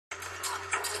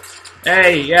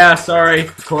Hey, yeah, sorry.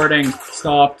 Recording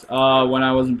stopped when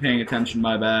I wasn't paying attention,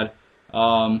 my bad.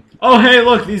 Oh, hey,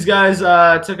 look, these guys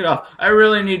took it off. I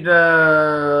really need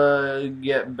to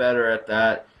get better at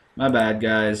that. My bad,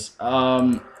 guys.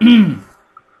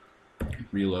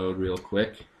 Reload real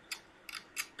quick.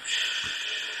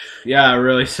 Yeah,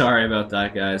 really sorry about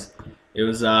that, guys. It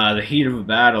was the heat of a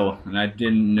battle, and I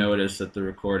didn't notice that the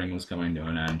recording was coming to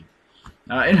an end.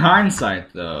 In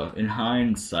hindsight, though,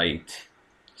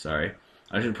 sorry,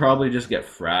 I should probably just get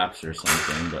fraps or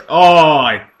something, but oh,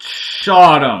 I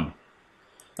shot him!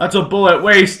 That's a bullet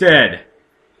wasted!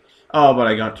 Oh, but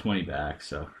I got 20 back,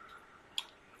 so.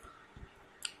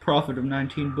 Profit of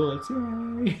 19 bullets,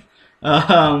 yay!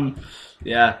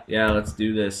 Yeah, let's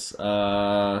do this.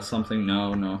 Something,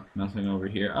 no, nothing over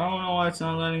here. I don't know why it's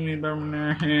not letting me.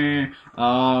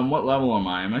 What level am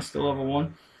I? Am I still level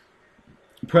 1?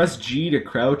 Press G to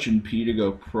crouch and P to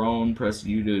go prone. Press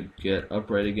U to get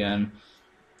upright again.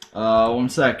 One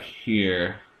sec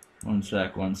here. One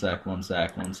second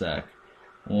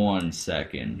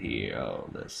here. Oh,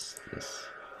 this.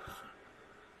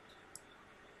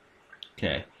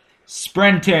 Okay.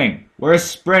 Sprinting! Where's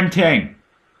sprinting?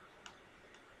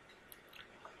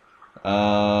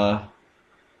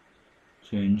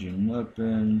 Changing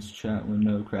weapons, chat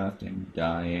window, crafting,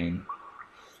 dying.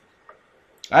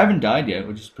 I haven't died yet,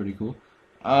 which is pretty cool.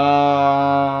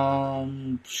 How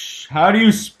do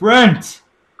you sprint?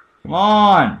 Come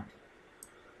on!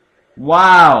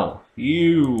 Wow,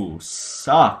 you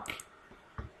suck.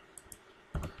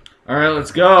 Alright,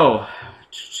 let's go.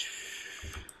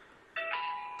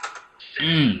 The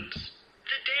dam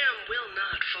will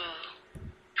not fall.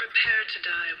 Prepare to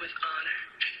die with honor.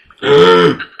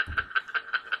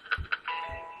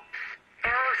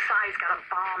 Arrowside's got a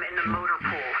bomb in the motor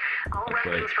pool. I'll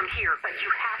run things from here, but you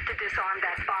have to disarm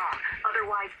that bomb.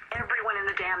 Otherwise, everyone in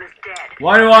the dam is dead.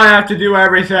 Why do I have to do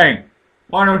everything?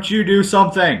 Why don't you do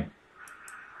something?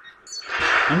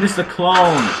 I'm just a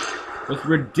clone with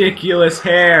ridiculous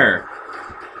hair.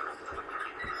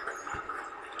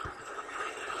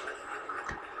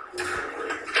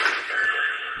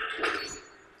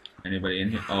 Anybody in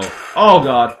here? Oh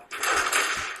God.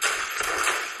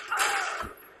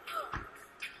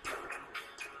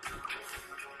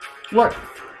 What?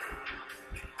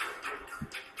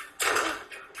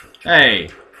 Hey.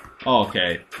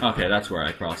 Okay, that's where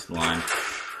I crossed the line.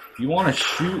 You want to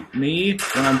shoot me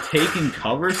when I'm taking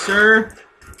cover, sir?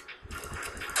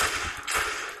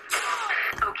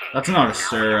 That's not a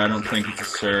sir. I don't think it's a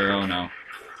sir. Oh no.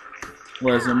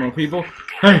 What, is there more people?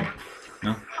 Hey!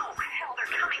 No.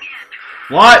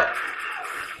 What?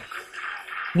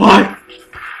 What?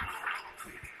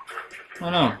 Oh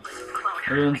no.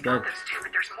 Everyone's dead.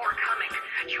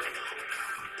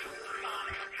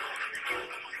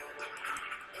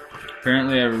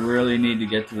 Apparently I really need to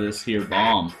get to this here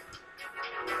bomb.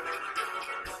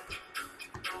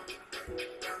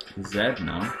 Zed?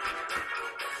 No.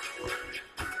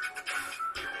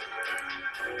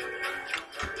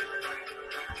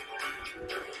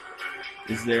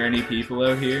 Is there any people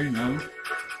out here? No?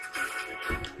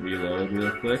 Reload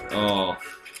real quick. Oh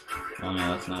no,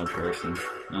 that's not a person.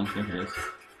 No, there is.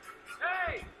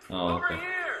 Hey, oh, okay. Over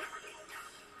here.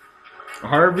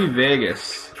 Harvey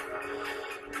Vegas.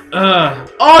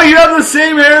 Oh, you have the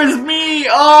same hair as me!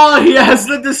 Oh, he has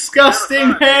the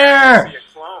disgusting hair!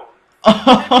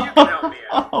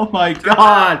 Oh my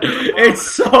God, it's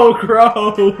so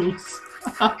gross!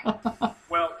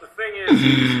 Well, the thing is,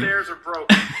 the stairs are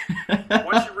broken.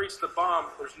 Once you reach the bomb,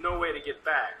 there's no way to get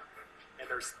back. And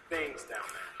there's things down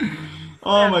there.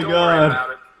 Oh my Don't worry God. about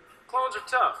it. Clones are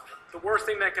tough. The worst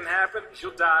thing that can happen is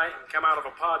you'll die and come out of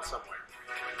a pod somewhere.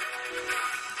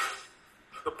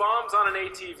 The bomb's on an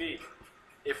ATV.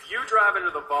 If you drive into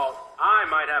the vault, I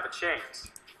might have a chance.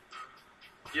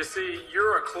 You see,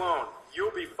 you're a clone.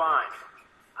 You'll be fine.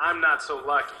 I'm not so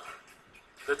lucky.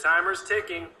 The timer's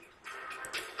ticking.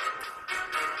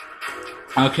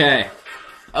 Okay.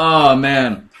 Oh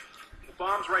man. The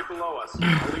bomb's right below us.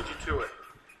 I'll lead you to it.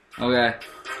 Okay.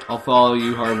 I'll follow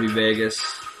you, Harvey Vegas.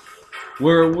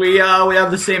 We have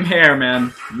the same hair,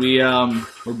 man.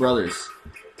 We're brothers.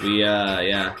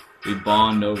 We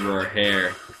bond over our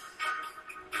hair.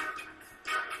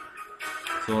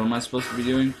 So what am I supposed to be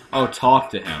doing? Oh, talk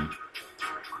to him.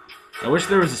 I wish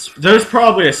there's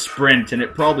probably a sprint, and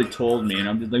it probably told me, and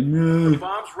I'm just like, The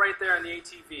bomb's right there in the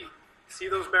ATV. See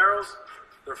those barrels?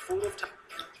 They're full of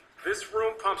This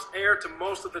room pumps air to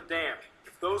most of the dam.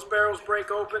 If those barrels break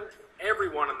open,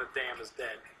 everyone in the dam is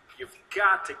dead. You've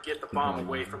got to get the bomb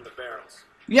away from the barrels.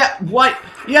 Yeah, what?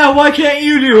 Yeah, why can't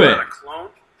you do I'm it? not a clone.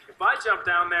 If I jumped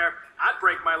down there, I'd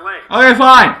break my leg. Okay,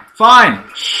 fine. Fine.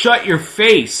 Shut your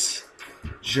face,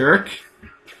 jerk.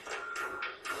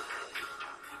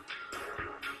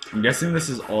 I'm guessing this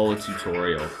is all a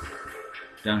tutorial.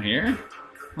 Down here?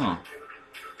 Huh.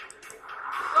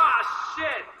 Ah,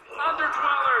 shit!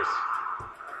 Underdwellers!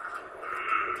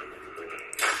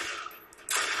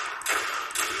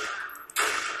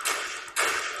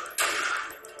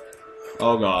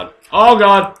 Oh god. Oh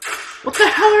god! What the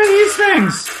hell are these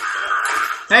things?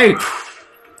 Hey!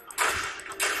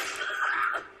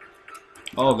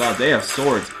 Oh god, they have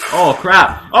swords. Oh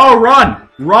crap! Oh, run!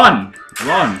 Run!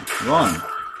 Run! Run!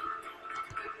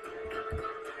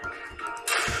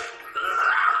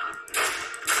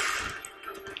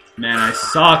 Man, I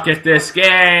suck at this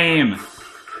game!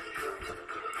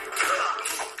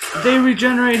 They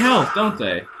regenerate health, don't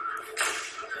they?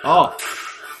 Oh.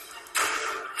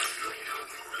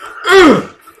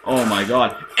 Ugh! Oh my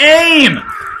god. Aim!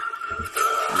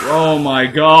 Oh my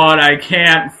god, I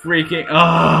can't freaking...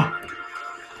 Ugh!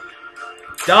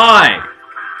 Die!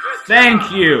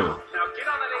 Thank you! Now get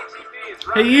on an ATV and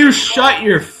drive. Hey, you shut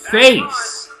your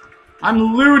face!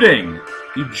 I'm looting,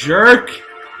 you jerk!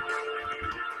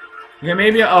 Okay,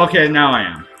 maybe... Okay, now I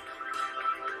am.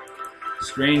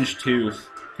 Strange tooth.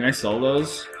 Can I sell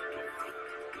those?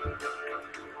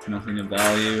 Nothing of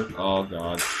value. Oh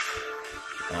god.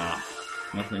 Ah,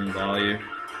 nothing of value.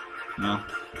 No.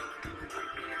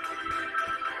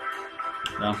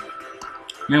 No.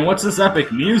 Man, what's this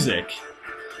epic music?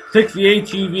 Click the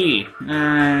ATV.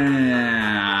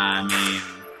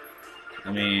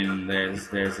 I mean, there's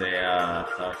a,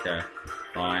 okay.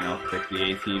 Fine, I'll click the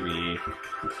ATV.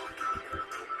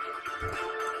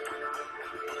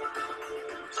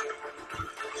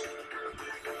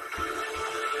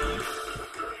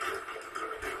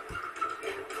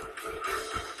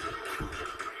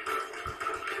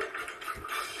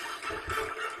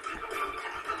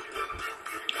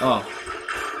 Oh.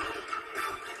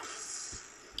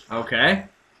 Okay.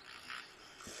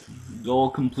 Goal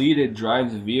completed.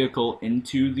 Drives vehicle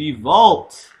into the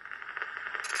vault.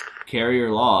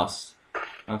 Carrier lost.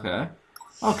 Okay.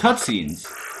 Oh, cutscenes.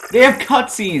 They have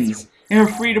cutscenes in a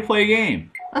free-to-play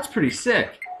game. That's pretty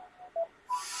sick.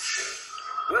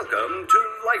 Welcome to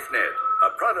LifeNet, a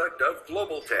product of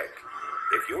Global Tech.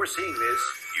 If you're seeing this,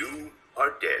 you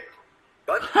are dead.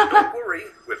 But don't worry,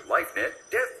 with LifeNet,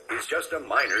 death is just a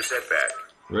minor setback.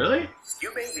 Really?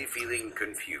 You may be feeling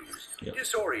confused, Yep.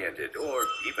 disoriented, or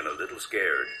even a little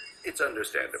scared. It's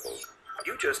understandable.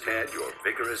 You just had your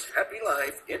vigorous, happy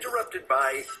life interrupted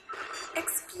by...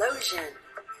 Explosion.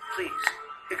 Please,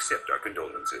 accept our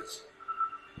condolences.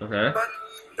 Okay. But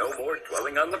no more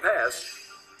dwelling on the past.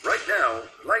 Right now,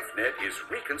 LifeNet is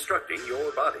reconstructing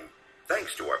your body.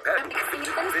 Thanks to our patented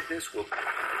fitness will...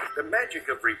 The magic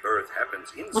of rebirth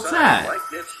happens inside What's that?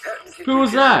 LifeNet's patented Who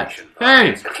was that? regeneration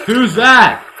Hey, process. who's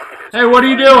that? Hey, what are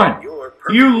you doing? Your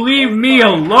You leave me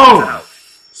perfect alone, out.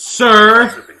 sir.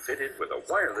 Also been fitted with a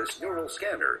wireless neural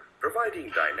scanner,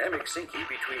 providing dynamic syncing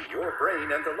between your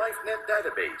brain and the LifeNet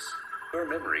database. Your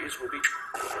memories will be...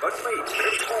 But wait,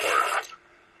 there's more.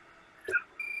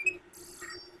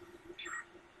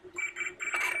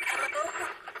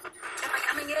 Am I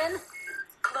coming in?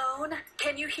 Clone,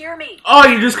 can you hear me? Oh,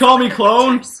 you just call me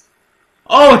clone?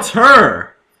 Oh, it's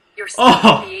her. Your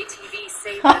Oh. the ATV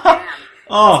saved the dam.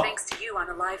 Oh. Thanks to you, I'm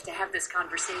alive to have this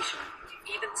conversation.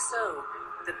 Even so,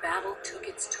 the battle took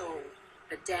its toll.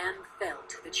 The dam fell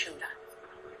to the Chota.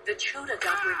 The Chota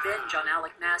got revenge on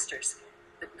Alec Masters,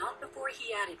 but not before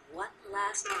he added one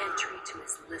last entry to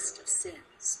his list of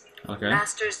sins. Okay.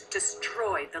 Masters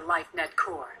destroyed the LifeNet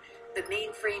core, the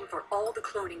mainframe for all the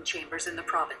cloning chambers in the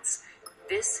province.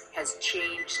 This has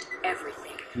changed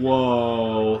everything.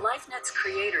 Whoa. LifeNet's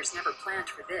creators never planned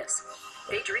for this.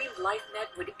 They dreamed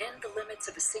LifeNet would end the limits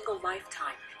of a single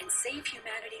lifetime and save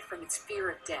humanity from its fear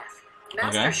of death.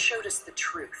 Masters Okay. showed us the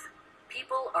truth.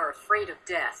 People are afraid of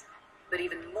death, but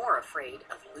even more afraid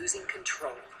of losing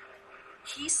control.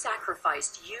 He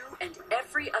sacrificed you and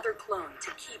every other clone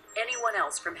to keep anyone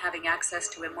else from having access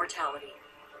to immortality.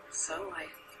 So I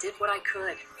did what I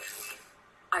could.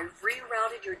 I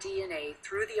rerouted your DNA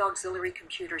through the auxiliary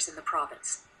computers in the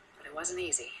province, but it wasn't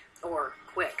easy, or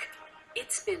quick.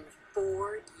 It's been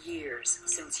 4 years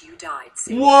since you died,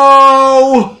 Sadie.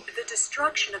 Whoa. The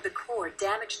destruction of the core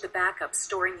damaged the backup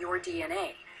storing your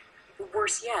DNA.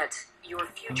 Worse yet, your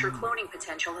future cloning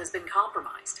potential has been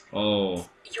compromised. Oh.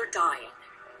 You're dying,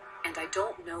 and I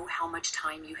don't know how much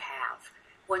time you have.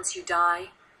 Once you die,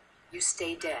 you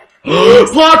stay dead.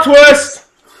 Plot twist.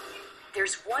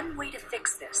 There's one way to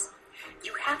fix this.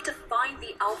 You have to find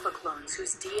the alpha clones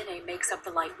whose DNA makes up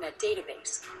the LifeNet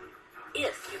database.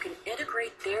 If you can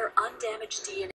integrate their undamaged DNA